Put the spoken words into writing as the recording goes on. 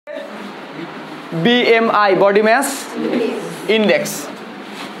BMI body mass index.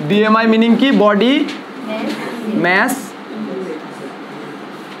 BMI meaning কি? Body mass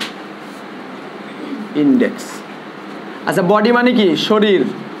index. আচ্ছা body মানে কি? শরীর,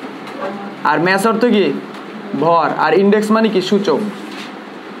 আর মাস অর্থ কি? ভর, আর ইন্ডেক্স মানে কি? সূচক।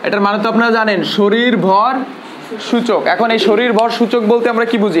 এটার মানে তো আপনারা জানেন, শরীর ভর সূচক। এখন এই শরীর ভর সূচক বলতে আমরা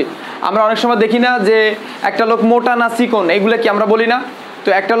কি বুঝি? আমরা অনেক সময় দেখি না যে একটা লোক মোটা না চিকন, এইগুলো কি আমরা বলি না? তো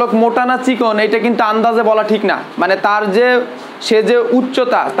একটা লোক মোটা না চিকন এটা কিন্তু আন্দাজে বলা ঠিক না, মানে তার যে সে যে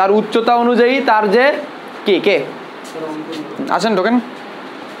উচ্চতা, তার উচ্চতা অনুযায়ী তার যে কে আসেন ঢোকেন,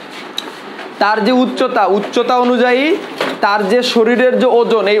 তার যে উচ্চতা অনুযায়ী তার যে শরীরের যে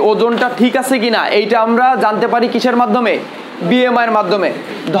ওজন, এই ওজনটা ঠিক আছে কিনা এইটা আমরা জানতে পারি কিসের মাধ্যমে? BMI এর মাধ্যমে।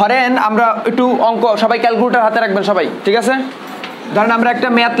 ধরেন আমরা একটু অঙ্ক, সবাই ক্যালকুলেটর হাতে রাখবেন সবাই, ঠিক আছে? ধরেন আমরা একটা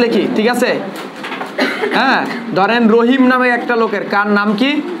ম্যাথ লিখি, ঠিক আছে? হ্যাঁ, ধরেন রহিম নামে একটা লোকের, কার নাম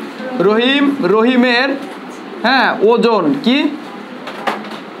কি? রহিম। রহিমের হ্যাঁ ওজন কি?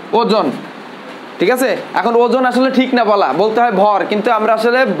 ওজন, ঠিক আছে? এখন ওজন আসলে ঠিক না বলা, বলতে হয় ভর, কিন্তু আমরা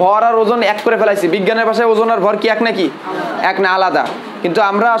আসলে ভর আর ওজন এক করে ফেলাইছি। বিজ্ঞানের ভাষায় ওজন আর ভর কি এক নাকি? এক না, আলাদা। কিন্তু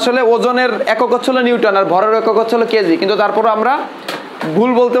আমরা আসলে ওজনের একক হচ্ছিল নিউটন আর ভরের একক হচ্ছিল কেজি, কিন্তু তারপর আমরা ভুল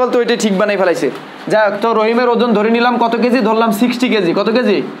বলতে বলতে ওইটাই ঠিক বানাই ফেলাইছি। যাই হোক, তো রহিমের ওজন ধরে নিলাম কত কেজি? ধরলাম 60 কেজি। কত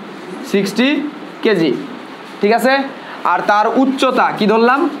কেজি? 60 কেজি, ঠিক আছে? আর তার উচ্চতা কি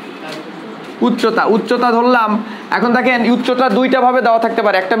ধরলাম? উচ্চতা ধরলাম। এখন দেখেন উচ্চতা দুইটা ভাবে দেওয়া থাকতে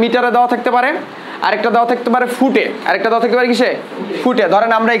পারে, একটা মিটারে দেওয়া থাকতে পারে, আরেকটা দেওয়া থাকতে পারে ফুটে, আরেকটা দেওয়া থাকতে পারে কিসে? ফুটে।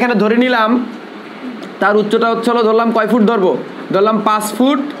 ধরেন আমরা এখানে ধরে নিলাম তার উচ্চতা হচ্ছিল, ধরলাম কয় ফুট ধরবো? ধরলাম 5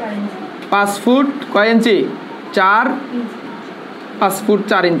 ফুট। 5 ফুট কয় ইঞ্চি? 4। 5 ফুট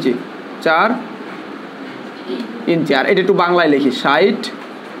 4 ইঞ্চি, 4 ইঞ্চি। আর এটা একটু বাংলায় লিখি, 60,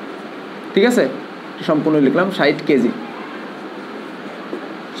 ঠিক আছে? সম্পূর্ণ লিখলাম 60 কেজি।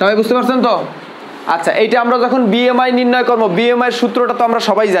 সবাই বুঝতে পারছেন তো? আচ্ছা, এইটা আমরা যখন BMI নির্ণয় করবো, BMI এর সূত্রটা তো আমরা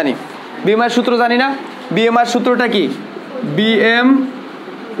সবাই জানি। BMI এর সূত্র জানি না? BMI এর সূত্রটা কি?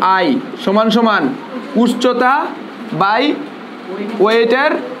 BMI সমান সমান উচ্চতা বাই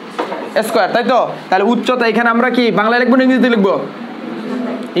ওয়েটের স্কয়ার, তাই তো? তাহলে উচ্চতা এখানে আমরা কি বাংলায় লিখবো না ইংরেজিতে লিখবো?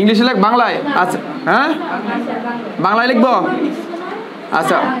 ইংলিশে লিখ, বাংলায়? আচ্ছা, হ্যাঁ বাংলায় লিখবো।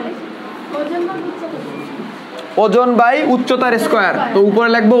 আচ্ছা, ওজন বাই উচ্চতার স্কয়ার। তো উপরে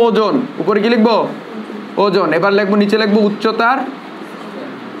লিখবো ওজন, উপরে কি লিখবো? ওজন। এবার লিখবো নিচে লিখবো উচ্চতার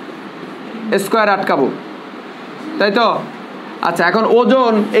স্কয়ার আটকাবো, তাই তো? আচ্ছা, এখন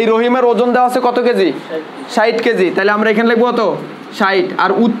ওজন, এই রহিমের ওজন দেওয়া আছে কত কেজি? 60 কেজি। তাহলে আমরা এখানে লিখবো কত? 60।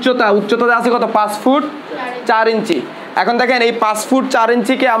 আর উচ্চতা দেওয়া আছে কত? 5 ফুট 4 ইঞ্চি। এখন দেখেন এই 5 ফুট 4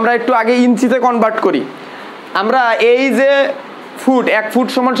 ইঞ্চিকে আমরা একটু আগে ইঞ্চিতে কনভার্ট করি। আমরা এই যে ফুট, 1 ফুট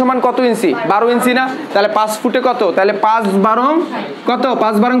সমান সমান কত ইঞ্চি? 12 ইঞ্চি না? তাহলে 5 ফুটে কত? তাহলে 5 12 কত?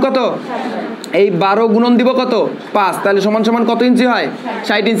 5 12 কত? এই 12 গুণন দিব কত? 5, তাহলে সমান সমান কত ইঞ্চি হয়?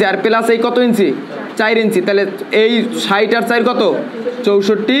 60 ইঞ্চি। আর প্লাস এই কত ইঞ্চি? 4 ইঞ্চি। তাহলে এই 60 আর 4 কত?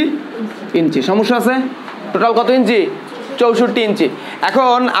 64 ইঞ্চি। সমস্যা আছে? টোটাল কত ইঞ্চি? 64 ইঞ্চি।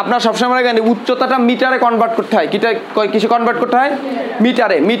 এখন আপনার সবসময় জানেন উচ্চতাটা মিটারে কনভার্ট করতে হয়। কিসে কনভার্ট করতে হয়?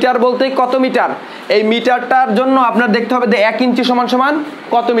 মিটারে। মিটার বলতে কত মিটার? এই মিটারটার জন্য আপনার দেখতে হবে যে 1 ইঞ্চি সমান সমান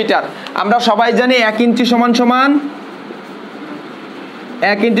কত মিটার। আমরা সবাই জানি 1 ইঞ্চি সমান সমান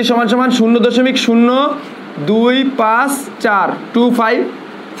 0.0254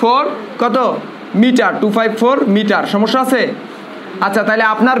 254 কত মিটার? 254 মিটার। সমস্যা আছে? আচ্ছা, তাহলে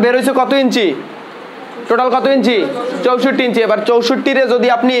আপনার বের হয়েছে কত ইঞ্চি? টোটাল কত ইঞ্চি? 64 ইঞ্চি। এবার 64 রে যদি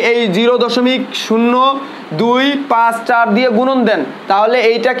আপনি এই 0.0254 দিয়ে গুণন দেন, তাহলে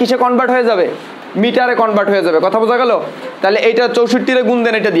এইটা কিসে কনভার্ট হয়ে যাবে? মিটারে কনভার্ট হয়ে যাবে। কথা বোঝা গেল? তাহলে এইটা 64 রে গুণ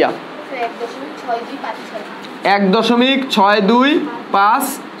দেন এটা দিয়া, 1.6256।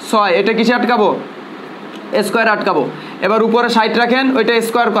 এটা কিসে আটকাবো? স্কয়ার আটকাবো। এবার উপরে 60 রাখেন, ওইটা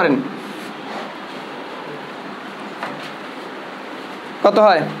স্কয়ার করেন, কত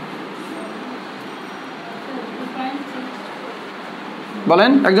হয়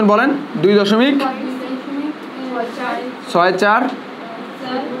বলেন? একজন বলেন।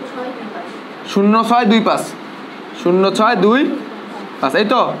 2.640625 এই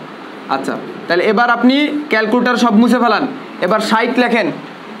তো? আচ্ছা, তাহলে এবার আপনি ক্যালকুলেটর সব মুছে ফেলান। এবার 60 লেখেন,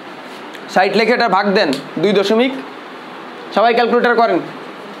 60 লিখে এটা ভাগ দেন 2. সবাই ক্যালকুলেটর করেন।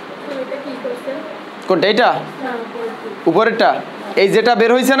 কোনটা? এটা উপরেরটা? এই যেটা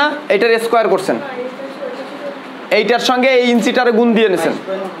বের হয়েছে না, এটার স্কয়ার করছেন, এইটার সঙ্গে এই ইঞ্চিটারে গুণ দিয়ে নিছেন।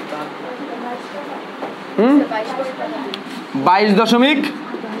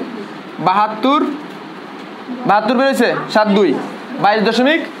 22.72 বের হয়েছে 72,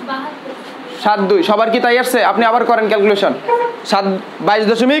 22.72 72 সবার কি তাই আসছে? আপনি আবার করেন ক্যালকুলেশন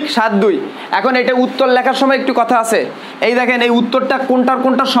 22.72। এখন এটা উত্তর লেখার সময় একটু কথা আছে। এই দেখেন এই উত্তরটা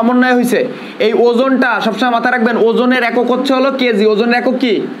কোনটার সমন্বয় হয়েছে। এই ওজনটা সবসময় মাথায় রাখবেন, ওজনের একক হচ্ছে হলো কেজি, ওজনের একক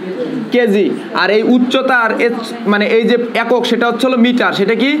কি কেজি, আর এই উচ্চতার মানে এই যে একক সেটা হচ্ছে হলো মিটার,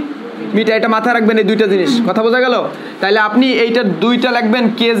 সেটা কি মিটার। এটা মাথায় রাখবেন এই দুইটা জিনিস, কথা বোঝা গেল? তাহলে আপনি এইটা দুইটা লিখবেন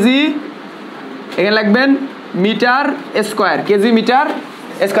কেজি, এখানে লিখবেন metre square, KG metre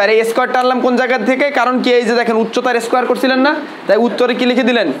square. এই স্কোয়ারটা আনলাম কোন জায়গা থেকে? কারণ কি এই যে দেখেন উচ্চতার স্কোয়ার করছিলেন না, তাই উত্তরে কি লিখে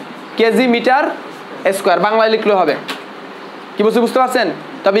দিলেন কেজি মিটার স্কোয়ার, বাংলায় লিখলে হবে। কি বুঝতে পারছেন?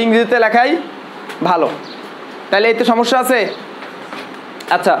 তবে ইংরেজিতে লেখাই ভালো। তাহলে এতে সমস্যা আছে?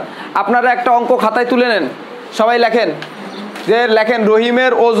 আচ্ছা, আপনারা একটা অঙ্ক খাতায় তুলে নেন, সবাই লেখেন যে লেখেন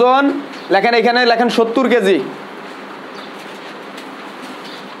রহিমের ওজন, লেখেন এখানে লেখেন 70 কেজি।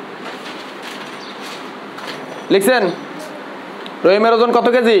 লিখছেন? রহিমের ওজন কত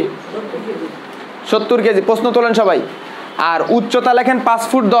কেজি? 70 কেজি। প্রশ্ন তোলেন সবাই। আর উচ্চতা লেখেন 5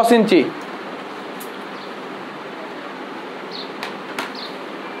 ফুট 10 ইঞ্চি।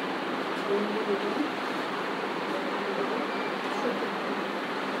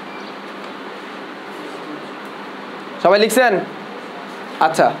 সবাই লিখছেন?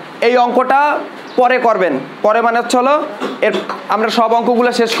 আচ্ছা, এই অঙ্কটা পরে করবেন, পরে মানে হচ্ছে হলো এর আমরা সব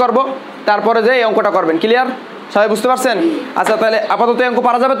অঙ্কগুলো শেষ করব, তারপরে যে এই অঙ্কটা করবেন। ক্লিয়ার? সবাই বুঝতে পারছেন? আচ্ছা, তাহলে আপাতত এই অঙ্ক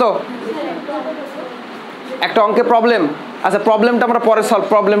পারা যাবে তো? একটা অঙ্কে প্রবলেম, আচ্ছা প্রবলেমটা আমরা পরে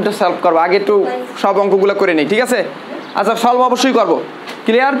প্রবলেমটা সলভ করবো, আগে একটু সব অঙ্কগুলো করে নিই, ঠিক আছে? আচ্ছা, সলভ অবশ্যই করব।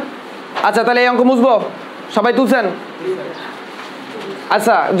 ক্লিয়ার? আচ্ছা, তাহলে এই অঙ্ক বুঝবো? সবাই তুলছেন?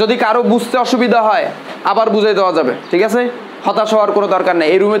 আচ্ছা, যদি কারো বুঝতে অসুবিধা হয় আবার বুঝিয়ে দেওয়া যাবে, ঠিক আছে? হতাশ হওয়ার কোনো দরকার নেই।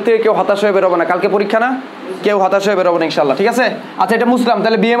 এই রুমের থেকে কেউ হতাশ হয়ে বেরোবে না, কালকে পরীক্ষা না, কেউ হতাশ হয়ে বেরোবে না ইনশাল্লাহ, ঠিক আছে? আচ্ছা, এটা বুঝলাম।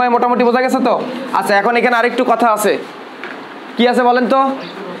 তাহলে বিএমআই মোটামুটি বোঝা গেছে তো? আচ্ছা, এখন এখানে আরেকটু কথা আছে। কি আছে বলেন তো?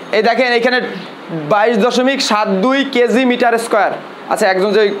 এই দেখেন এখানে 22.72 কেজি মিটার স্কোয়ার। আচ্ছা, একজন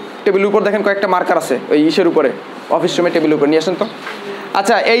যে টেবিলের উপর দেখেন কয়েকটা মার্কার আছে ওই ইসের উপরে, অফিস রুমে টেবিলের উপর নিয়ে আসেন তো।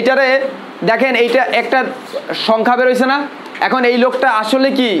 আচ্ছা, এইটারে দেখেন এইটা একটা সংখ্যা বেরোইছে না? এখন এই লোকটা আসলে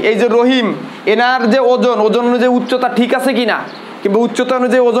কি, এই যে রহিম, এনার যে ওজন অনুযায়ী উচ্চতা ঠিক আছে কিনা, কিংবা উচ্চতা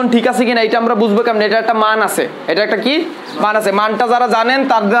অনুযায়ী ওজন ঠিক আছে কিনা, এটা আমরা বুঝবো কেমন? এটা একটা মান আছে, এটা একটা কি মান আছে। মানটা যারা জানেন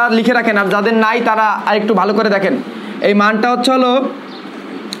তারা লিখে রাখেন, আর যাদের নাই তারা আরেকটু ভালো করে দেখেন। এই মানটা হচ্ছে হলো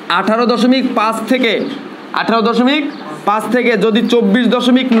 18.5 থেকে 18.5 থেকে যদি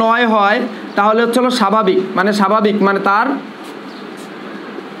 24.9 হয় তাহলে হচ্ছে হলো স্বাভাবিক, মানে স্বাভাবিক মানে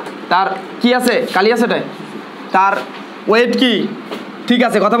তার কি আছে, কালি আছে এটাই, তার ওয়েট কি ঠিক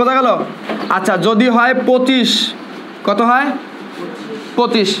আছে, কথা বোঝা গেল? আচ্ছা, যদি হয় 25, কত হয়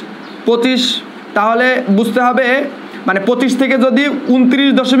 25, তাহলে বুঝতে হবে মানে 25 থেকে যদি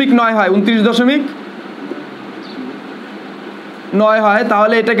 29.9 হয়, 29.9 হয়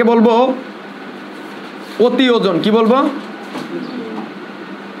তাহলে এটাকে বলবো অতি ওজন। কি বলবো?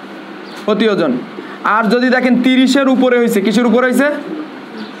 অতি ওজন। আর যদি দেখেন 30-এর উপরে হয়েছে, কিসের উপরে হয়েছে?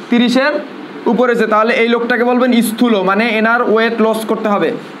 30-এর উপরে হয়েছে, তাহলে এই লোকটাকে বলবেন স্থূল, মানে এনার ওয়েট লস করতে হবে।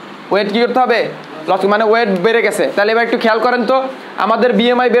 ওয়েট কি করতে হবে? লস, মানে ওয়েট বেড়ে গেছে। তাহলে এবার একটু খেয়াল করেন তো, আমাদের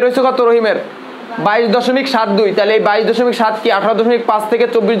বিএমআই বের হয়েছে কত রহিমের? 22.72। তাহলে এই 22.7 কি 18.5 থেকে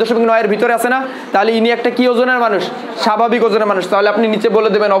 24.9 এর ভিতরে আছে না? তাহলে ইনি একটা কি ওজনের মানুষ? স্বাভাবিক ওজনের মানুষ। তাহলে আপনি নিচে বলে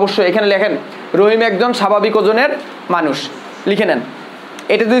দেবেন অবশ্যই, এখানে লেখেন রহিম একজন স্বাভাবিক ওজনের মানুষ, লিখে নেন।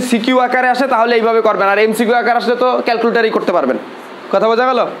 এটা যদি সিকিউ আকারে আসে তাহলে এইভাবে করবেন, আর এমসিকিউ আকারে আসলে তো ক্যালকুলেটারই করতে পারবেন। কথা বোঝা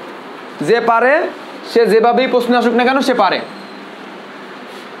গেল? যে পারে সে যেভাবেই প্রশ্ন আসুক না কেন সে পারে।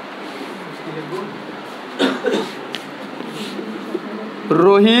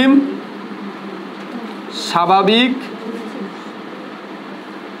 রহিম স্বাভাবিক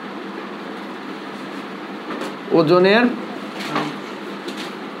ওজনের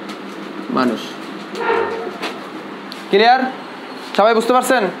মানুষ। ক্লিয়ার? সবাই বুঝতে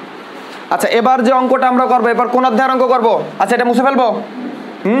পারছেন? আচ্ছা, এবার যে অঙ্কটা আমরা করবো, এবার কোন অধ্যায়ের অঙ্ক করবো? আচ্ছা, এটা মুছে ফেলবো।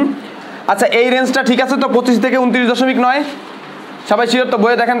 আচ্ছা, এই রেঞ্জটা ঠিক আছে তো? 25 থেকে 29.9। সবাই শিওর তো?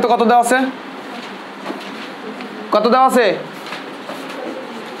 বইয়ে দেখেন তো কত দেওয়া আছে, কত দেওয়া আছে,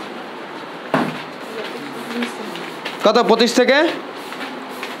 কত? 25 থেকে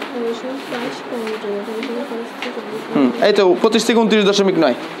এই তো 25 থেকে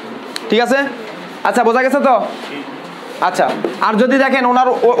 29.9, ঠিক আছে? আচ্ছা, বোঝা গেছে তো? আচ্ছা, আর যদি দেখেন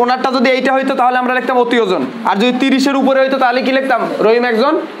ওনারটা যদি এইটা হইতো তাহলে আমরা লিখতাম অতি ওজন, আর যদি 30-এর উপরে হইতো তাহলে কি লিখতাম? রহিম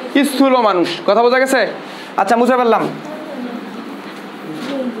একজন স্থূল মানুষ। কথা বোঝা গেছে? আচ্ছা, মুছে ফেললাম।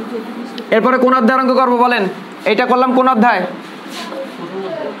 এরপরে কোন অধ্যায়ের অঙ্ক করবো বলেন? এইটা করলাম কোন অধ্যায়?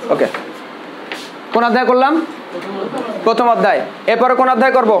 ওকে, কোন অধ্যায় করলাম? প্রথম অধ্যায়। এরপরে কোন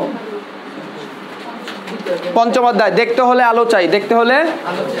অধ্যায় করব? পঞ্চম অধ্যায়। দেখতে হলে আলো চাই, দেখতে হলে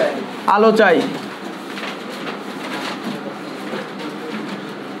আলো চাই।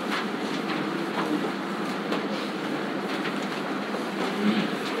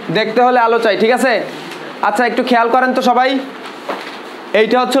 দেখতে হলে আলো চাই, ঠিক আছে। আচ্ছা একটু খেয়াল করেন তো সবাই,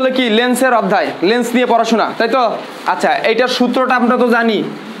 এইটা হচ্ছে কি লেন্সের অধ্যায়, লেন্স নিয়ে পড়াশোনা, তাই তো। আচ্ছা এইটার সূত্রটা আমরা তো জানি,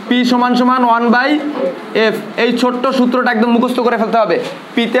 পি সমান সমান 1/f। এই ছোট্ট সূত্রটা একদম মুখস্থ করে ফেলতে হবে।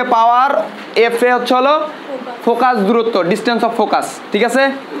 পিতে পাওয়ার, এফ এ হচ্ছে হলো ফোকাস দূরত্ব, ডিস্টেন্স অফ ফোকাস, ঠিক আছে।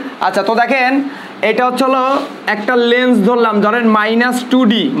 আচ্ছা তো দেখেন এটা হচ্ছে হলো একটা লেন্স ধরলাম, ধরেন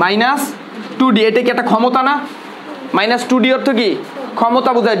 -2D, -2D, এটা কি একটা ক্ষমতা না? -2D অর্থ কি?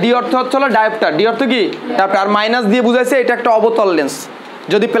 ক্ষমতা বোঝায়। ডি অর্থ হচ্ছে হলো ডায়োপ্টার, ডি অর্থ কি? ডায়োপ্টার। আর মাইনাস দিয়ে বুঝাইছে এটা একটা অবতল লেন্স।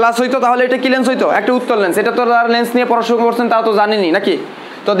 যদি প্লাস হইতো তাহলে এটা কি লেন্স হইতো? একটা উত্তল লেন্স। এটা তো যারা লেন্স নিয়ে পড়াশোনা করছেন তারা তো জানেনি নাকি।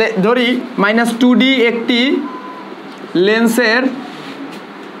 তো ধরি -2D একটি লেন্সের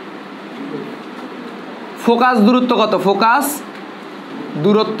ফোকাস দূরত্ব কত? ফোকাস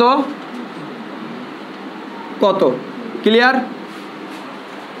দূরত্ব কত? ক্লিয়ার?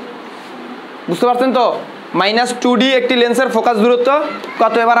 বুঝতে পারছেন তো? -2D একটি লেন্সের ফোকাস দূরত্ব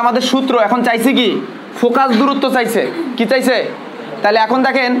কত? এবার আমাদের সূত্র এখন চাইছে কি? ফোকাস দূরত্ব চাইছে। কি চাইছে? তাহলে এখন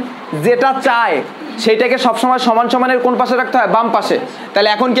দেখেন যেটা চায় সেইটাকে সবসময় সমান সমানের কোন পাশে রাখতে হয়? বাম পাশে। তাহলে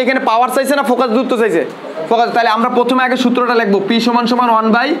এখন কি এখানে পাওয়ার চাইছে না ফোকাস দূরত্ব চাইছে? ফোকাস। তাহলে আমরা প্রথমে আগে সূত্রটা লিখবো, পি সমান সমান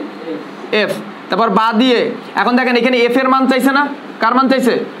 1/f। তারপর বা দিয়ে এখন দেখেন এখানে এফ এর মান চাইছে না? কার মান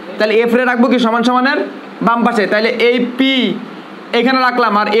চাইছে? তাহলে এফ রে রাখবো কি সমান সমানের বাম পাশে। তাহলে এই পি এখানে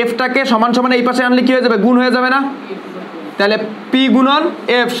রাখলাম, আর এফটাকে সমান সমান এই পাশে আনলে কি হয়ে যাবে? গুণ হয়ে যাবে না? তাহলে পি গুণন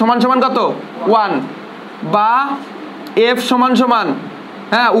এফ সমান সমান কত? 1। বা এফ সমান সমান,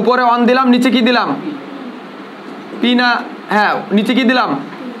 হ্যাঁ উপরে 1 দিলাম, নিচে কি দিলাম? পি না, হ্যাঁ নিচে কি দিলাম?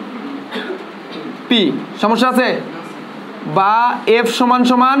 পি। সমস্যা আছে? বা এফ সমান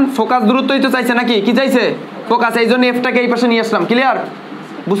সমান ফোকাস দূরত্বই তো চাইছে নাকি? কি চাইছে? ফোকাস। এই জন্য এফটাকে এই পাশে নিয়ে আসলাম। ক্লিয়ার?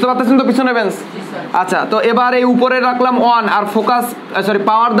 বুঝতে পারতেছেন তো পিছনে বেঞ্চ? আচ্ছা তো এবার এই উপরে রাখলাম 1, আর ফোকাস সরি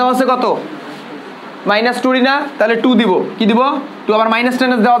পাওয়ার দেওয়া আছে কত? -2D না? তাহলে 2 দিব। কি দিব? 2। আবার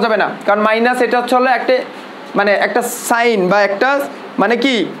 -10 দেওয়া যাবে না, কারণ মাইনাস এটা হচ্ছে হলো একটা মানে একটা সাইন বা একটা মানে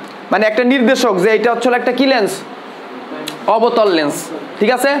কি মানে একটা নির্দেশক যে এটা হচ্ছে একটা কি লেন্স? অবতল লেন্স,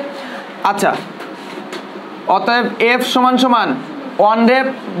 ঠিক আছে। আচ্ছা অতএব এফ সমান সমান 1 রে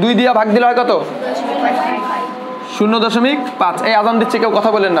 2 দিয়ে ভাগ দিলে হয় কত? 0.5। এই আজান দিচ্ছে, কেউ কথা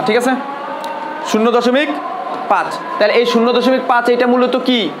বলেন না, ঠিক আছে। 0.5। তাহলে এই 0.5 এইটা মূলত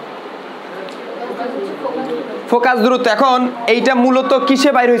কি? ফোকাস দূরত্ব। এখন এইটা মূলত কিসে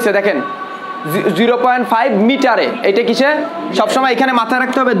বাইর হয়েছে দেখেন? 0.5 মিটারে। এটা কিসে? সবসময় এখানে মাথায়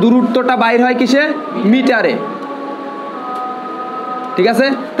রাখতে হবে দূরত্বটা বাইর হয় কিসে? মিটারে, ঠিক আছে।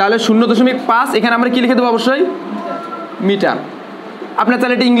 তাহলে 0.5 এখানে আমরা কি লিখে দেবো? অবশ্যই মিটার। আপনি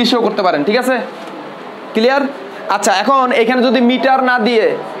তাহলে এটা ইংলিশেও করতে পারেন, ঠিক আছে। ক্লিয়ার? আচ্ছা এখন এখানে যদি মিটার না দিয়ে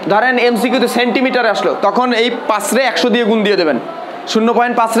ধরেন এমসিকিউতে সেন্টিমিটারে আসলো, তখন এই 5 রে 100 দিয়ে গুণ দিয়ে দেবেন।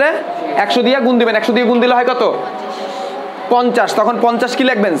 0.5 রে 100 দিয়ে গুণ দিবেন। 100 দিয়ে গুণ দিলে হয় কত? 50। তখন 50 কি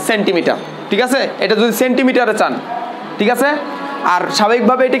লিখবেন? সেন্টিমিটার, ঠিক আছে। এটা যদি সেন্টিমিটারে চান, ঠিক আছে। আর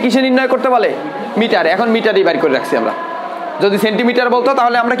স্বাভাবিকভাবে এটা কিসে নির্ণয় করতে বলে? মিটারে। এখন মিটারই বাইর করে রাখছি আমরা। যদি সেন্টিমিটার বলতো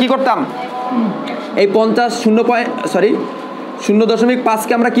তাহলে আমরা কি করতাম? এই 50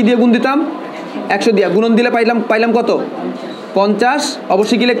 0.5কে আমরা কি দিয়ে গুণ দিতাম? 100 দিয়ে। গুণন দিলে পাইলাম কত? 50।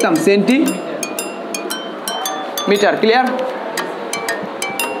 অবশ্যই কি লিখতাম? সেন্টিমিটার। ক্লিয়ার?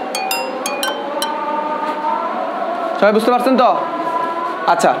 সবাই বুঝতে পারছেন তো?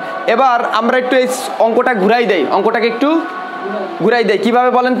 আচ্ছা এবার আমরা একটু এই অঙ্কটা ঘুরাই দেই, অঙ্কটাকে একটু ঘুরাই দেই। কিভাবে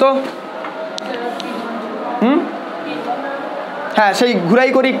বলেন তো? হ্যাঁ সেই ঘুরাই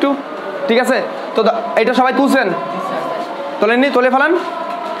করি একটু, ঠিক আছে। তো এটা সবাই তুলছেন? তোলেননি? তুলে ফেলান।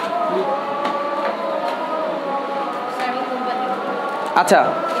 আচ্ছা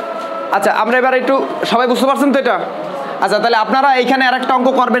আচ্ছা আমরা এবার একটু সবাই বুঝতে পারছেন তো এটা? আচ্ছা তাহলে আপনারা এইখানে আর একটা অঙ্ক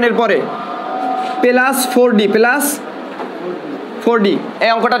করবেন এরপরে, +4D এই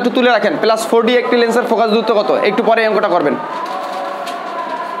অঙ্কটা একটু তুলে রাখেন। +4D একটি লেন্সের ফোকাস দূরত্ব কত? একটু পরে এই অঙ্কটা করবেন।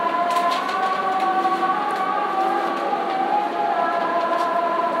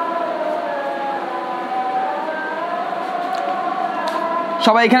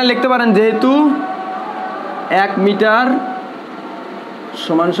 সবাই এখানে লিখতে পারেন, যেহেতু 1 মিটার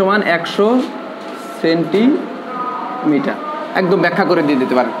সমান সমান 100 সেন্টিমিটার, একদম ব্যাখ্যা করে দিয়ে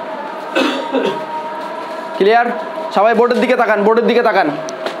দিতে পারেন। ক্লিয়ার? সবাই বোর্ডের দিকে তাকান, বোর্ডের দিকে তাকান।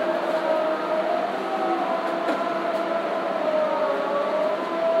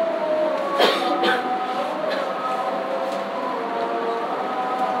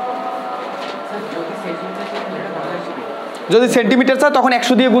 যদি সেন্টিমিটার চায় তখন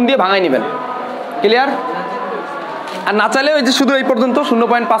 100 দিয়ে গুণ দিয়ে ভাঙাই নেবেন। ক্লিয়ার? আর না চাইলে ওই যে শুধু এই পর্যন্ত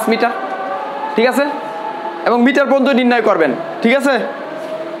 0.5 মিটার, ঠিক আছে, এবং মিটার পর্যন্ত নির্ণয় করবেন, ঠিক আছে।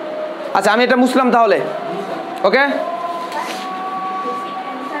 আচ্ছা আমি এটা মুছলাম তাহলে, ওকে।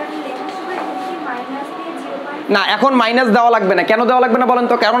 না এখন মাইনাস দেওয়া লাগবে না, কেন দেওয়া লাগবে না বলেন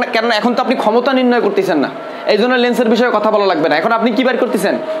তো? কারণ এখন তো আপনি ক্ষমতা নির্ণয় করতেছেন না, এই জন্য লেন্সের বিষয়ে কথা বলা লাগবে না। এখন আপনি কি বের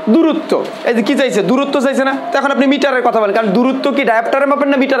করতেছেন? দূরত্ব। এই যে কি চাইছে? দূরত্ব চাইছে না, তো এখন আপনি মিটারের কথা বলেন, কারণ দূরত্ব কি ডায়াপ্টারে মাপেন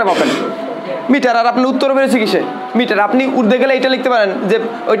না মিটারে মাপেন? মিটার। আর আপনার উত্তর বেরোচ্ছে কিসে? মিটার। আপনি উর্ধে গেলে এটা লিখতে পারেন যে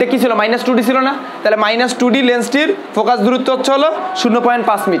ওইটা কি ছিল, -2D ছিল না, তাহলে -2D লেন্সটির ফোকাস দূরত্ব হচ্ছে হলো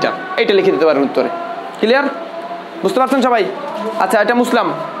 0.5 মিটার, এইটা লিখে দিতে পারেন উত্তরে। ক্লিয়ার? বুঝতে পারছেন সবাই? আচ্ছা এটা মুছলাম।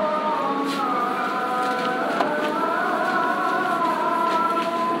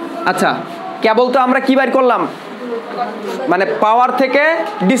 আচ্ছা কেবল তো আমরা কি বের করলাম, মানে পাওয়ার থেকে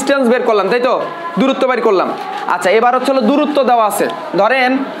ডিস্টেন্স বের করলাম, তাই তো, দূরত্ব বের করলাম। আচ্ছা এবার হচ্ছে হলো দূরত্ব দেওয়া আছে,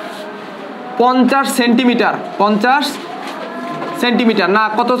 ধরেন 50 সেন্টিমিটার, 50 সেন্টিমিটার না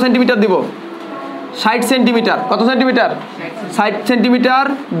কত সেন্টিমিটার দিব, 60 সেন্টিমিটার, কত সেন্টিমিটার, 60 সেন্টিমিটার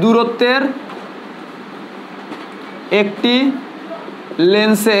দূরত্বের একটি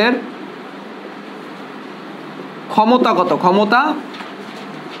লেন্সের ক্ষমতা কত, ক্ষমতা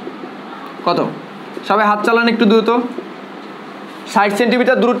কত? সবাই হাত চালান একটু দ্রুত। 60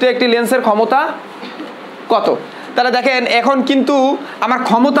 সেন্টিমিটার দূরত্বে একটি লেন্সের ক্ষমতা কত? তাহলে দেখেন এখন কিন্তু আমার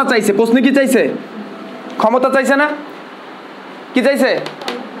ক্ষমতা চাইছে, প্রশ্নে কি চাইছে? ক্ষমতা চাইছে না? কি চাইছে?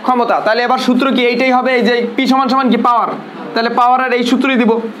 ক্ষমতা। তাহলে এবার সূত্র কি এইটাই হবে, এই যে পি সমান সমান কি পাওয়ার, তাহলে পাওয়ারের এই সূত্রই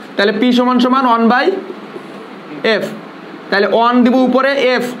দিব, তাহলে পি সমান সমান 1/f, তাহলে 1 দিব উপরে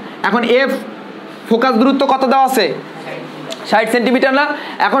f। এখন f ফোকাস দূরত্ব কত দেওয়া আছে? 60 সেন্টিমিটার না?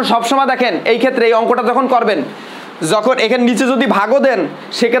 এখন সবসময় দেখেন এই ক্ষেত্রে এই অঙ্কটা যখন করবেন, যখন এখানে নিচে যদি ভাগও দেন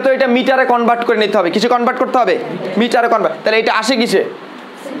সেক্ষেত্রে এটা মিটারে কনভার্ট করে নিতে হবে। কিসে কনভার্ট করতে হবে? মিটারে কনভার্ট। তাহলে এটা আসে কিসে?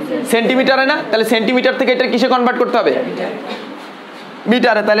 সেন্টিমিটারে না? তাহলে সেন্টিমিটার থেকে এটা কিসে কনভার্ট করতে হবে?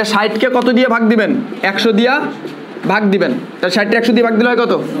 মিটারে। তাহলে 60কে কত দিয়ে ভাগ দিবেন? 100 দিয়ে ভাগ দিবেন। তাহলে 60টা 100 দিয়ে ভাগ দিলে হয়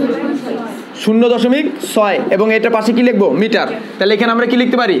কত? 0.6। এবং এটা পাশে কি লিখবো? মিটার। তাহলে এখানে আমরা কি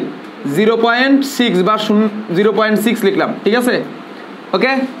লিখতে পারি? 0.6 বা 0.6 লিখলাম, ঠিক আছে,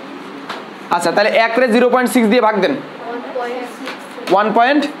 ওকে। আচ্ছা তাহলে 1 রে 0.6 দিয়ে ভাগ দেন,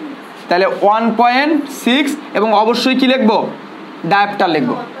 1 তাহলে 1.6 এবং অবশ্যই কি লিখবো? ডায়াপ্টার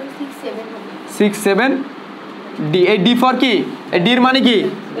লিখবো 67 ডি। এই ডি ফর কি? এই ডির মানে কি?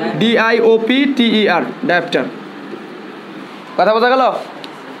 DIOPTER, dioptre. কথা বোঝা গেল?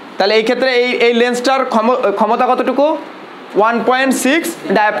 তাহলে এই ক্ষেত্রে এই লেন্সটার ক্ষমতা কতটুকু? 1.6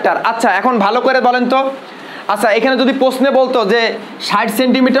 ডায়াপ্টার। আচ্ছা এখন ভালো করে বলেন তো, আচ্ছা এখানে যদি প্রশ্নে বলতো যে 60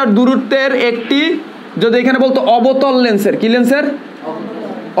 সেন্টিমিটার দূরত্বের একটি, যদি এখানে বলতো অবতল লেন্সের, কি লেন্সের?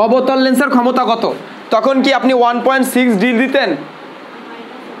 অবতল লেন্সের ক্ষমতা কত, তখন কি আপনি 1.6 ডি দিতেন?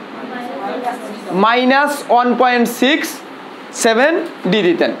 -1.67 ডি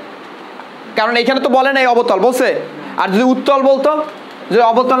দিতেন, কারণ এখানে তো বলে নাই অবতল, বলছে। আর যদি উত্তল বলতো, যদি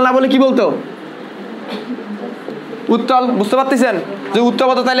অবতল না বলে কি বলতো? উত্তল। বুঝতে পারতেছেন? যদি উত্তল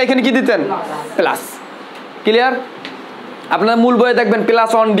বলতো তাহলে এখানে কি দিতেন? প্লাস। ক্লিয়ার? আপনার মূল বইয়ে দেখবেন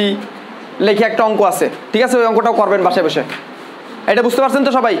 +1D লেখে একটা অঙ্ক আছে, ঠিক আছে, ওই অঙ্কটাও করবেন বাসায় বসে। এটা বুঝতে পারছেন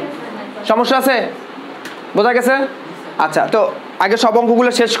তো সবাই? সমস্যা আছে? বোঝা গেছে? আচ্ছা তো আগে সব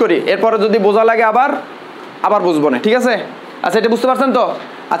অঙ্কগুলো শেষ করি, এরপরে যদি বোঝা লাগে আবার বুঝবো না, ঠিক আছে। আচ্ছা এটা বুঝতে পারছেন তো?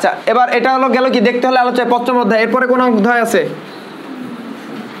 আচ্ছা এবার এটা হলো গেল কি দেখতে হলে আলোচনায় পঞ্চম অধ্যায়। এরপরে কোন অধ্যায় আছে?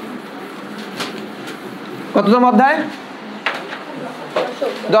 কততম অধ্যায়?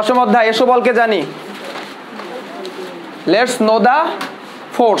 দশম অধ্যায়। এসো বলকে জানি। Let's know the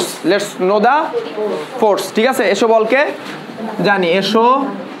force, let's know the force, ঠিক আছে। এসো বলকে জানি, এসো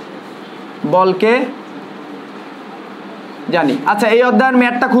বলকে জানি। আচ্ছা এই অধ্যায়ের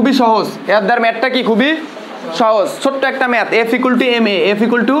ম্যাথটা খুবই সহজ, এই অধ্যায়ের ম্যাথটা কি খুবই সহজ, ছোট্ট একটা math. F = ma, F =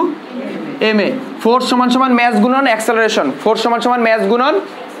 ma। Force সমান সমান ম্যাস গুণন অ্যাক্সেলারেশন, ফোর্স সমান সমান ম্যাস গুণন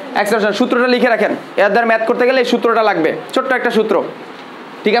অ্যাক্সেলারেশন। সূত্রটা লিখে রাখেন, এই অধ্যায়ের ম্যাথ করতে গেলে এই সূত্রটা লাগবে, ছোট্ট একটা সূত্র,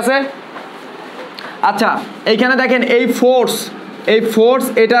 ঠিক আছে। আচ্ছা এইখানে দেখেন এই ফোর্স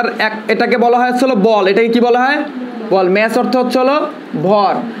এটাকে বলা হয় হলো বল, এটাকে কি বলা হয়? বল। ম্যাস অর্থ হচ্ছে হলো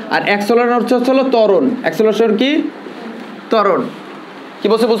ভর, আর অ্যাক্সেলারেশন অর্থ হচ্ছে হলো ত্বরণ। অ্যাক্সেলারেশন কি? ত্বরণ। কি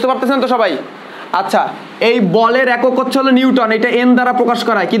বলছে বুঝতে পারতেছেন তো সবাই? আচ্ছা এই বলের একক হচ্ছে হলো নিউটন, এটা এন দ্বারা প্রকাশ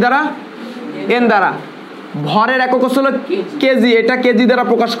করা হয়, কি দ্বারা? এন দ্বারা। ভরের একক হচ্ছে হলো কেজি, এটা কেজি দ্বারা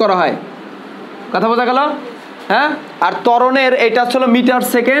প্রকাশ করা হয়। কথা বোঝা গেল? হ্যাঁ। আর ত্বরণের এটা হচ্ছে হলো metre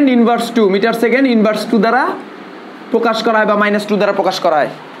second inverse 2, metre second inverse 2 দ্বারা প্রকাশ করা হয় বা -2 দ্বারা প্রকাশ করা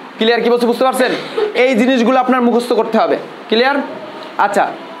হয়। ক্লিয়ার? কি বলছে বুঝতে পারছেন? এই জিনিসগুলো আপনার মুখস্থ করতে হবে। ক্লিয়ার? আচ্ছা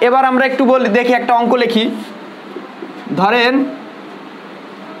এবার আমরা একটু দেখি, একটা অঙ্ক লিখি।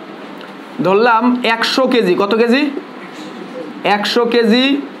 ধরলাম 100 কেজি, কত কেজি? 100 কেজি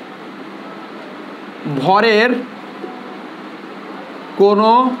ভরের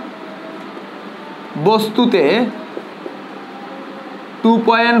কোনো বস্তুতে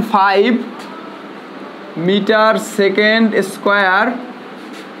 2.5 মিটার সেকেন্ড স্কয়ার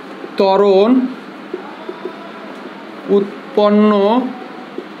ত্বরণ উৎপন্ন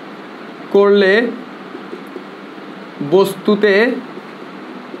করলে বস্তুতে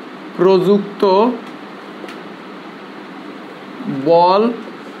প্রযুক্ত বল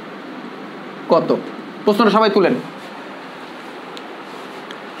কত? প্রশ্নটা সবাই তুলেন।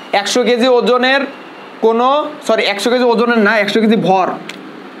 100 কেজি ওজনের কোনো, সরি 100 কেজি ওজনের না, 100 কেজি ভর,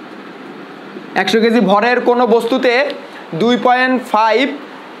 100 কেজি ভরের কোনো বস্তুতে 2.5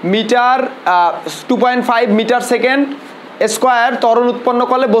 মিটার 2.5 মিটার সেকেন্ড স্কয়ার ত্বরণ উৎপন্ন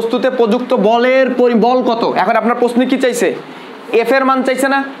করলে বস্তুতে প্রযুক্ত বলের বল কত? এখন আপনার প্রশ্নে কি চাইছে? এফ এর মান চাইছে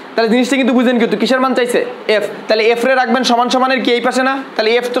না? তাহলে জিনিসটা কিন্তু বুঝেন, কিন্তু কিসের মান চাইছে? এফ। তাহলে এফ রে রাখবেন সমান সমানের কি এই পাশে না? তাহলে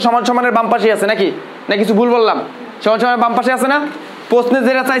এফ তো সমান সমানের বাম পাশে আছে নাকি? না কিছু ভুল বললাম? সমান সমানের বাম পাশে আছে না? প্রশ্নে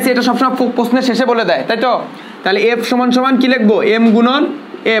যেটা চাইছে এটা সবসময় প্রশ্নের শেষে বলে দেয়, তাই তো? তাহলে এফ সমান সমান কি লিখবো? এম গুণন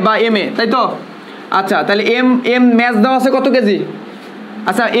এ বা এম এ, তাই তো? আচ্ছা, তাহলে এম ম্যাচ দেওয়া আছে কত কেজি?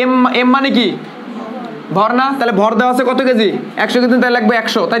 আচ্ছা, এম মানে কি? ভর না? তাহলে ভর দেওয়া আছে কত কেজি? 100 কেজি, তাহলে লিখবো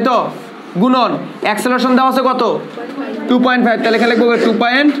 100, তাই তো? গুণন অ্যাক্সেলারেশন দেওয়া আছে কত? 2.5, তাহলে এখানে লিখবো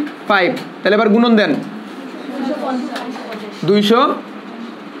 2.5, তাহলে এবার গুণন দেন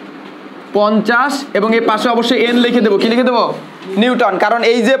 250 এবং এই পাশে অবশ্যই এন লিখে দেবো। কি লিখে দেবো? নিউটন, কারণ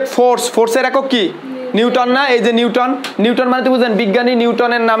এই যে ফোর্সের একক কি? নিউটন না? এই যে নিউটন, নিউটন মানে তো বুঝেন বিজ্ঞানী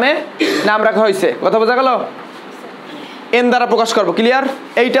নিউটনের নামে নাম রাখা হয়েছে, কথা বোঝা গেল? এন দ্বারা প্রকাশ করবো, ক্লিয়ার?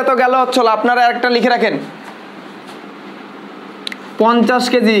 এইটা তো গেল। চলো আপনারা একটা লিখে রাখেন 50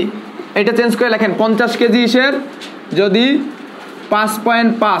 কেজি, এটা চেঞ্জ করে লেখেন 50 কেজি ইসের যদি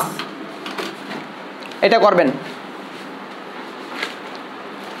 5.5, এটা করবেন।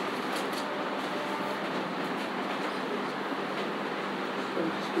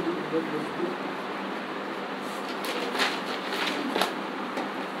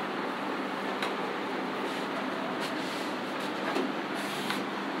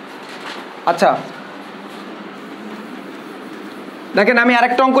 আচ্ছা দেখেন, আমি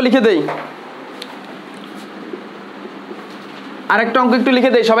আরেকটা অঙ্ক লিখে দেই, আরেকটা অঙ্ক একটু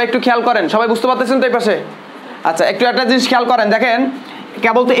লিখে দেই, সবাই একটু খেয়াল করেন। সবাই বুঝতে পারতেছেন তো এই পাশে? আচ্ছা, একটু একটা জিনিস খেয়াল করেন, দেখেন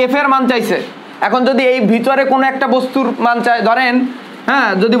কেবল তো এফ এর মান চাইছে। এখন যদি এই ভিতরে কোনো একটা বস্তুর মান চাই, ধরেন হ্যাঁ,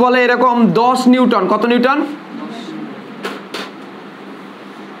 যদি বলে এরকম 10 নিউটন, কত নিউটন?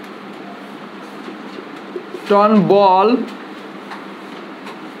 টন বল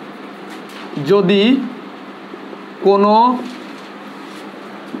যদি কোনো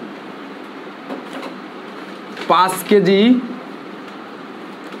 5 কেজি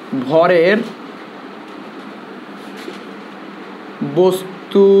ভরের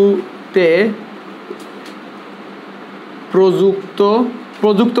বস্তুতে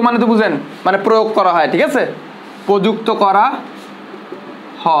প্রযুক্ত মানে তো বুঝেন, মানে প্রয়োগ করা হয়, ঠিক আছে? প্রযুক্ত করা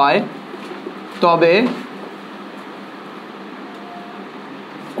হয়, তবে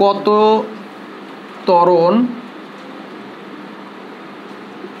কত ত্বরণ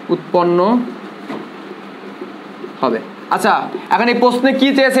উৎপন্ন হবে? আচ্ছা, এখন এই প্রশ্নে কি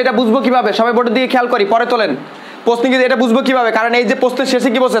চেয়েছে এটা বুঝবো কিভাবে? সবাই বোর্ডের দিকে খেয়াল করি, পরে তোলেন। প্রশ্নে কি এটা বুঝবো কিভাবে? কারণ এই যে প্রশ্নের শেষে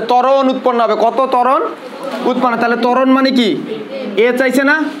কি বলছে? ত্বরণ উৎপন্ন হবে। কত ত্বরণ উৎপন্ন? তাহলে ত্বরণ মানে কি? এ চাইছে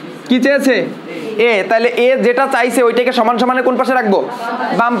না? কি চেয়েছে? এ। তাহলে এ যেটা চাইছে ওইটাকে সমান সমানের কোন পাশে রাখবো?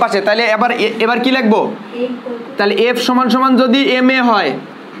 বাম পাশে। তাহলে এবার কি লিখবো? তাহলে এফ সমান সমান যদি এম এ হয়,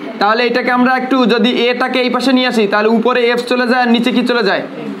 তাহলে এটাকে আমরা একটু যদি এটাকে এই পাশে নিয়ে আসি, তাহলে উপরে এফ চলে যায় আর নিচে কি চলে যায়?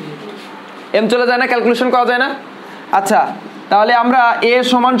 এম চলে যায় না? ক্যালকুলেশন করা যায় না? আচ্ছা, তাহলে আমরা এ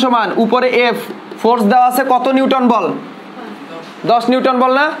সমান সমান উপরে এফ, ফোর্স দেওয়া আছে কত নিউটন বল? 10 নিউটন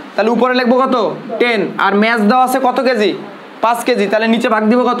বল না? তাহলে উপরে লিখবো কত? 10, আর ম্যাচ দেওয়া আছে কত কেজি? 5 কেজি, তাহলে নিচে ভাগ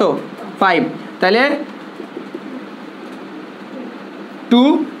দিব কত? 5, তাহলে 2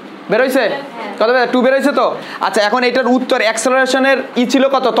 বেরোইছে? কত? 2 বেরোইছে তো? আচ্ছা, এখন এটার উত্তর অ্যাক্সেলারেশনের ছিল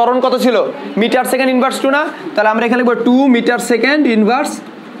কত? ত্বরণ কত ছিল? মিটার সেকেন্ড ইনভার্স 2 না? তাহলে আমরা এখানে লিখবো 2 মিটার সেকেন্ড ইনভার্স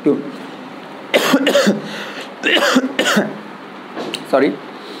 2। সরি,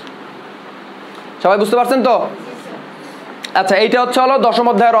 সবাই বুঝতে পারছেন তো? আচ্ছা, এইটা হচ্ছে হলো 10ম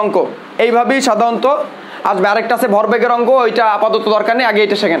অধ্যায়ের অঙ্ক। এইভাবেই সাধারণত আসবে। আরেকটা আছে ভরবেগের অঙ্ক, ওইটা আপাতত দরকার নেই, আগে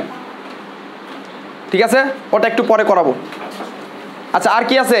এটা শেখেন, ঠিক আছে? ওটা একটু পরে করাবো। আচ্ছা, আর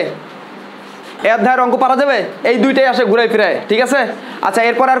কি আছে? এই অধ্যায়ের অঙ্ক পারা যাবে? এই দুইটাই আসে ঘুরে ফিরে, ঠিক আছে? আচ্ছা,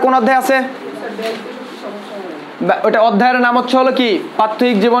 এরপর আর কোন অধ্যায় আছে? ওটা অধ্যায়ের নাম হচ্ছে হলো কি?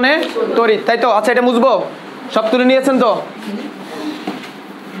 প্রাত্যহিক জীবনে তড়িৎ, তাই তো? আচ্ছা, এটা বুঝবো? সব তুলে নিয়েছেন তো?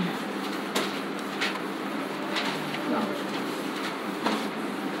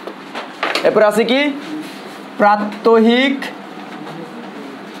 এরপর আছে কি প্রাত্যহিক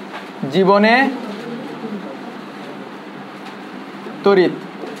জীবনে তড়িৎ।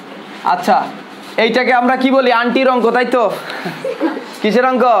 আচ্ছা এইটাকে আমরা কি বলি আন্টির অঙ্ক, তাই তো? কিসের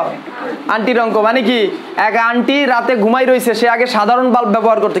অঙ্ক? আন্টির অঙ্ক। মানে কি এক আন্টি রাতে ঘুমাই রয়েছে, সে আগে সাধারণ বাল্ব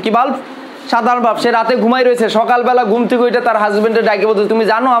ব্যবহার করতে, কি বাল্ব? সাধারণ বাল্ব। সে রাতে ঘুমাই রয়েছে, সকালবেলা ঘুম থেকে ওইটা তার হাজবেন্ডের ডাকে বলতে, তুমি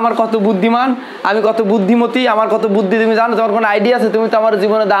জানো আমার কত বুদ্ধিমান, আমি কত বুদ্ধিমতী, আমার কত বুদ্ধি তুমি জানো, তোমার কোনো আইডিয়া আছে? তুমি তো আমার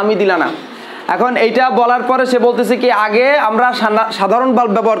জীবনে দামই দিলা না। এখন এইটা বলার পরে সে বলতেছে কি আগে আমরা সাধারণ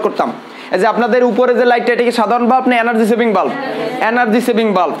বাল্ব ব্যবহার করতাম, এই যে আপনাদের উপরে যে লাইটটা, এটা কি সাধারণ বাল্ব না energy saving bulb? Energy saving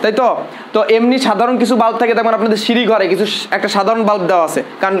bulb, তাই তো? তো এমনি সাধারণ কিছু বাল্ব থাকে, তখন আপনাদের সিঁড়ি ঘরে কিছু একটা সাধারণ বাল্ব দেওয়া আছে,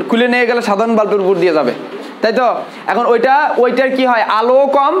 কারণ খুলে নিয়ে গেলে সাধারণ বাল্বের উপর দিয়ে যাবে, তাই তো? এখন ওইটার কি হয়, আলো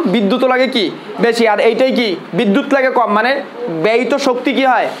কম, বিদ্যুৎ লাগে কি বেশি, আর এইটাই কি বিদ্যুৎ লাগে কম, মানে ব্যয়িত শক্তি কি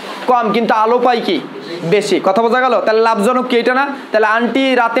হয় কম, কিন্তু আলো পাই কি বেশি। কথা বোঝা গেল? তাহলে লাভজনক কি এটা না? তাহলে আন্টি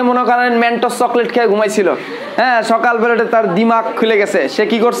রাতে মনে করেন মেন্টস চকলেট খেয়ে ঘুমাইছিল, হ্যাঁ, সকালবেলাতে তার দিমাগ খুলে গেছে, সে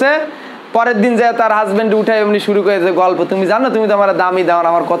কি করছে পরের দিন যায় তার হাজবেন্ড উঠে এমনি শুরু করেছে গল্প, তুমি জানো তুমি তো আমার দামি দাও,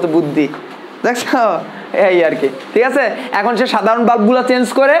 আমার কত বুদ্ধি, দেখছো? এই আর কি, ঠিক আছে? এখন সে সাধারণ বাল্বগুলো চেঞ্জ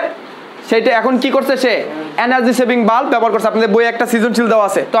করে সেইটা এখন কি করছে, সে এনার্জি সেভিং বাল্ব ব্যবহার করছে। আপনাদের বইয়ে একটা সৃজনশীল দেওয়া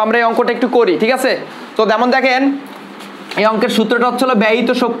আছে, তো আমরা এই অঙ্কটা একটু করি, ঠিক আছে? তো যেমন দেখেন এই অঙ্কের সূত্রটা হচ্ছিল ব্যয়িত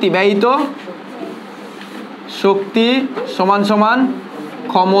শক্তি, ব্যয়িত শক্তি সমান সমান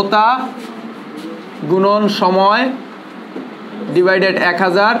ক্ষমতা গুণন সময় ডিভাইডেড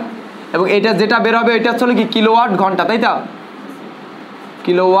 1000, এবং এটা যেটা বের হবে এটা হচ্ছে কি কিলোওয়াট ঘন্টা, তাই তো?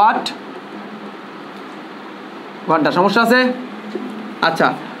 কিলোওয়াট ঘন্টা। সমস্যা আছে? আচ্ছা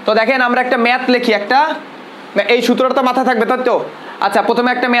তো দেখেন আমরা একটা ম্যাথ লিখি, একটা এই সূত্রটা তো মাথায় থাকবে, তাই তো? আচ্ছা প্রথমে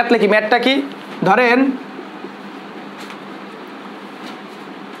একটা ম্যাথ লিখি। ম্যাথটা কি?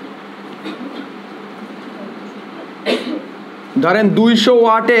 ধরেন 200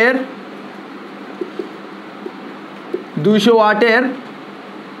 ওয়াটের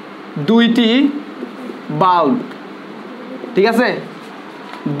দুইটি বাল্ব, ঠিক আছে?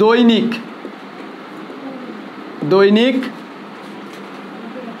 দৈনিক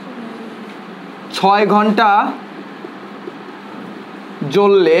 6 ঘন্টা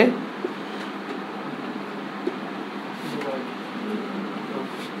জ্বললে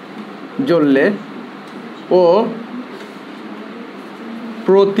ও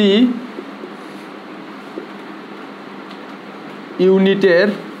প্রতি ইউনিটের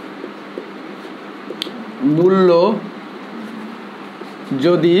মূল্য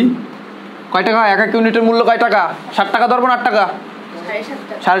যদি কয় টাকা, এক এক ইউনিটের মূল্য কয় টাকা? 7 টাকা ধরবো না 8 টাকা?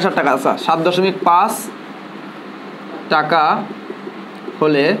 7.5 টাকা। আচ্ছা 7.5 টাকা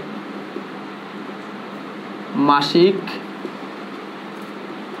হলে মাসিক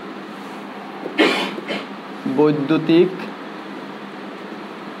বৈদ্যুতিক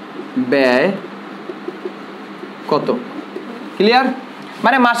ব্যয় কত? ক্লিয়ার?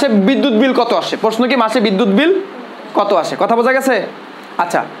 মানে মাসে বিদ্যুৎ বিল কত আসে, প্রশ্ন কি মাসে বিদ্যুৎ বিল কত আসে? কথা বোঝা গেছে?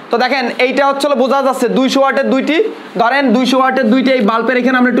 আচ্ছা তো দেখেন এইটা হচ্ছে বোঝা যাচ্ছে 200 ওয়াটের দুইটি, ধরেন 200 ওয়াটের দুইটি এই বাল্বের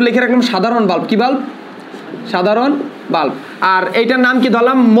এখানে আমরা একটু লিখে রাখলাম সাধারণ বাল্ব। কি বাল্ব? সাধারণ বাল্ব। আর এইটার নাম কি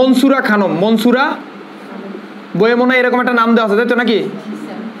ধরলাম? মনসুরা খানম। মনসুরা, বইয়ে মনে হয় এরকম একটা নাম দেওয়া আছে, তাই তো নাকি?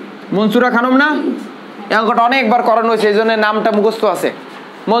 মনসুরা খানম না? এই অঙ্কটা অনেকবার করানো হয়েছে, এই জন্য নামটা মুখস্থ আছে,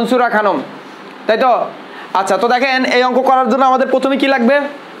 মনসুরা খানম, তাই তো? আচ্ছা তো দেখেন এই অঙ্ক করার জন্য আমাদের প্রথমে কি লাগবে?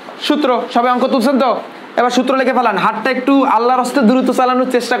 সূত্র। সবাই অঙ্ক তুলছেন তো? এবার সূত্র লিখে ফেলান। হাতটা একটু আল্লাহর হস্তে দ্রুত চালানোর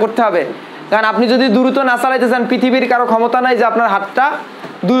চেষ্টা করতে হবে, কারণ আপনি যদি দ্রুত না চালাইতে চান পৃথিবীর কারো ক্ষমতা নাই যে আপনার হাতটা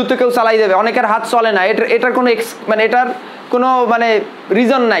দ্রুত কেউ চালাই দেবে। অনেকের হাত চলে না, এটার কোনো এটার কোনো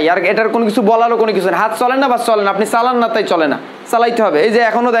রিজন নাই, আর এটার কোনো কিছু বলারও কোনো কিছু না। হাত চলে না বা চলে না, আপনি চালান না তাই চলে না, চালাইতে হবে। এই যে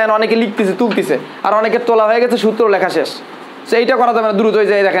এখনো দেখেন অনেকে লিখতেছে, তুলতেছে, আর অনেকের তোলা হয়ে গেছে, সূত্র লেখা শেষ। তো এইটা করা যাবে না, দ্রুত হয়ে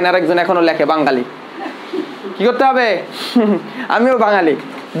যায়। দেখেন আরেকজন এখনো লেখে, বাঙালি। কি করতে হবে? আমিও বাঙালি।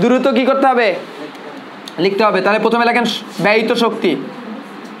 দ্রুত কি করতে হবে? লিখতে হবে। তাহলে প্রথমে লেখেন ব্যয়িত শক্তি,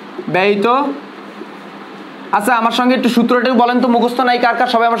 ব্যয়িত। আচ্ছা আমার সঙ্গে একটু সূত্রটা বলেন তো, মুখস্থ নাই কার কার?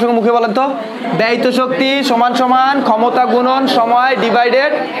 সবাই আমার সঙ্গে মুখে বলেন তো। ব্যয়িত শক্তি সমান সমান ক্ষমতা গুণন সময়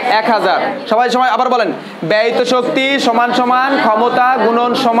ডিভাইডেড 1000। সবাই আবার বলেন, ব্যয়িত শক্তি সমান সমান ক্ষমতা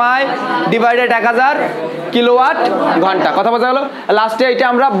গুণন সময় ডিভাইডেড 1000 কিলোওয়াট ঘন্টা। কথা বোঝা গেল? লাস্টে এটা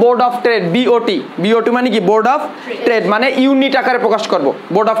আমরা বোর্ড অফ ট্রেড, বিওটি মানে কি? বোর্ড অফ ট্রেড মানে ইউনিট আকারে প্রকাশ করব।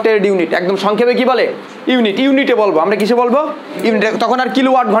 বোর্ড অফ ট্রেড ইউনিট, একদম সংক্ষেপে কি বলে? ইউনিটে বলবো। আমরা কিসে বলবো? ইউনিটে। তখন আর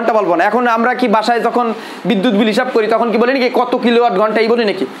কিলোওয়াট ঘন্টা বলবো না। এখন আমরা কি বাসায় যখন বিদ্যুৎ বিল হিসাব করি তখন কি বলি নাকি কত কিলোওয়াট ঘন্টা, এই বলি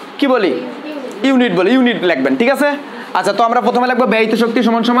নাকি? কি বলি? ইউনিট বলি। ইউনিট লিখবেন, ঠিক আছে? আচ্ছা তো আমরা প্রথমে লিখবো ব্যয়িত শক্তি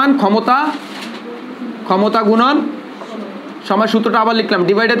সমান সমান ক্ষমতা গুণন সময়। সূত্রটা আবার লিখলাম,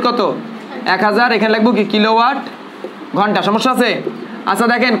 ডিভাইডেড কত? 1000। এখানে লিখবো কি? কিলোওয়াট ঘন্টা। সমস্যা আছে? আচ্ছা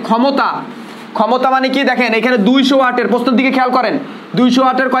দেখেন ক্ষমতা, ক্ষমতা মানে কি দেখেন এখানে 200 ওয়াটের, প্রশ্নের দিকে খেয়াল করেন 200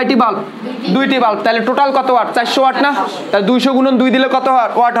 ওয়াটের কয়টি বাল্ব? 2টি বাল্ব, তাহলে টোটাল কত ওয়াট? 400 ওয়াট না? তাহলে 200 গুণন 2 দিলে কত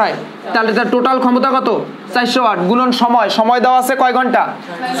ওয়াট হয়? তাহলে তার টোটাল ক্ষমতা কত? 400 ওয়াট গুণন সময়, সময় দেওয়া আছে কয় ঘন্টা?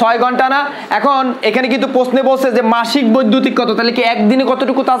 6 ঘন্টা না? এখন এখানে কিন্তু প্রশ্নে বলছে যে মাসিক বৈদ্যুতিক কত, তাহলে কি একদিনে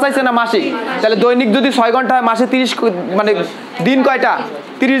কতটুকু তা চাইছে না মাসিক? তাহলে দৈনিক যদি 6 ঘন্টা হয় মাসে 30 মানে দিন কয়টা?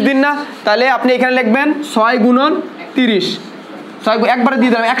 30 দিন না? তাহলে আপনি এখানে লিখবেন 6 গুণন 30, 6 একবারে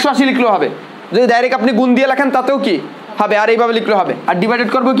দিয়ে দিলাম 180 লিখলেও হবে। যদি ডাইরেক্ট আপনি গুণ দিয়ে লেখেন তাতেও কি হবে, আর এইভাবে লিখলে হবে। আর ডিভাইডেড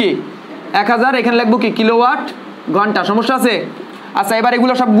করবো কি 1000, এখানে লিখবো কি কিলোওয়াট ঘন্টা। সমস্যা আছে? আচ্ছা এবার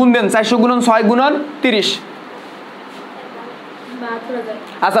এগুলো সব গুণ দেন, 400 গুণন 6 গুণন 30।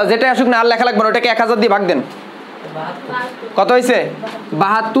 আচ্ছা যেটা আসুক না আর লেখা লাগবে না, ওটাকে 1000 দিয়ে ভাগ দেন। কত হয়েছে?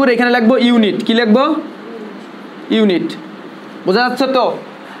 72। এখানে লিখবো ইউনিট, কি লিখবো? ইউনিট। বোঝা যাচ্ছে তো?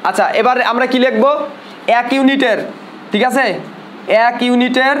 আচ্ছা এবার আমরা কি লিখবো? 1 ইউনিটের, ঠিক আছে 1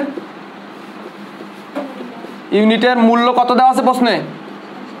 ইউনিটের মূল্য কত দেওয়া আছে প্রশ্নে?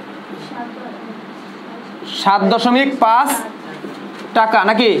 7.5 টাকা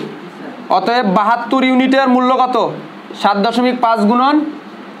নাকি? অতএব 72 ইউনিটের মূল্য কত? 7.5 গুণন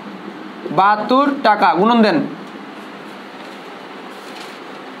 72 টাকা, গুণন দেন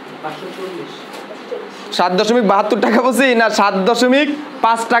 7.72 টাকা বলছি না,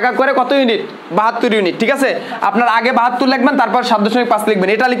 7.5 টাকা করে কত ইউনিট? 72 ইউনিট, ঠিক আছে। আপনার আগে 72 লিখবেন, তারপর 7.5 লিখবেন,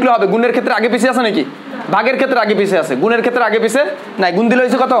 এটা লিখলে হবে। গুণের ক্ষেত্রে আগে পিছিয়ে আছে নাকি? ভাগের ক্ষেত্রে আগে পিছিয়ে আছে, গুণের ক্ষেত্রে আগে পিছিয়ে নাই। গুণ দিলে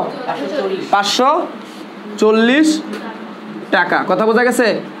হয়েছে কত? 540 টাকা। কথা বোঝা গেছে?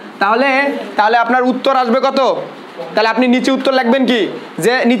 তাহলে আপনার উত্তর আসবে কত? তাহলে আপনি নিচে উত্তর লিখবেন কি,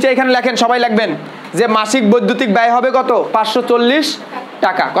 যে নিচে এখানে লেখেন, সবাই লিখবেন যে মাসিক বৈদ্যুতিক ব্যয় হবে কত? 540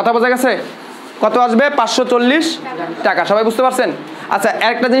 টাকা। কথা বোঝা গেছে? কত আসবে? 540 টাকা। সবাই বুঝতে পারছেন? আচ্ছা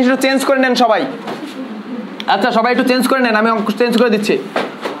একটা জিনিস একটু চেঞ্জ করে নেন সবাই। আচ্ছা সবাই একটু চেঞ্জ করে নেন, আমি অঙ্ক চেঞ্জ করে দিচ্ছি।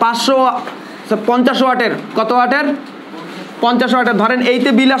 50 ওয়াটের, কত ওয়াটের? 50 ওয়াটের। ধরেন এইতে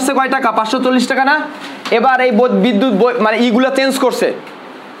বিল আসছে কয় টাকা? 540 টাকা না? এবার এই বিদ্যুৎ মানে ইগুলো চেঞ্জ করছে,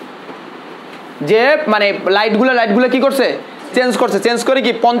 যে মানে লাইটগুলো কি করছে? চেঞ্জ করছে। চেঞ্জ করে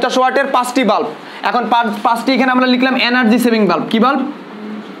কি 50 ওয়াটের 5টি বাল্ব। এখন 5টি এখানে আমরা লিখলাম এনার্জি সেভিং বাল্ব। কি বাল্ব?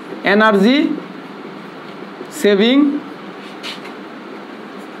 এনার্জি সেভিং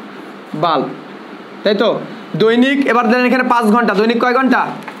বাল্ব, তাই তো? দৈনিক এবার ধরেন এখানে 5 ঘন্টা, দৈনিক কয় ঘন্টা?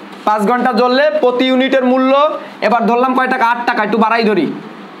 5 ঘন্টা জ্বললে প্রতি ইউনিটের মূল্য এবার ধরলাম কয় টাকা? 8 টাকা। একটু বাড়াই ধরি,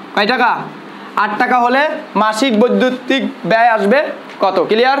 কয় টাকা? 8 টাকা হলে মাসিক বৈদ্যুতিক ব্যয় আসবে কত?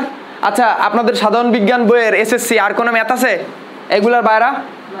 ক্লিয়ার? আচ্ছা আপনাদের সাধারণ বিজ্ঞান বইয়ের SSC আর কোনো ম্যাথ আছে এগুলার বাইরা?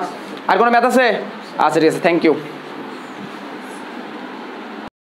 আর কোনো ম্যাথ আছে? আচ্ছা ঠিক আছে, থ্যাংক ইউ।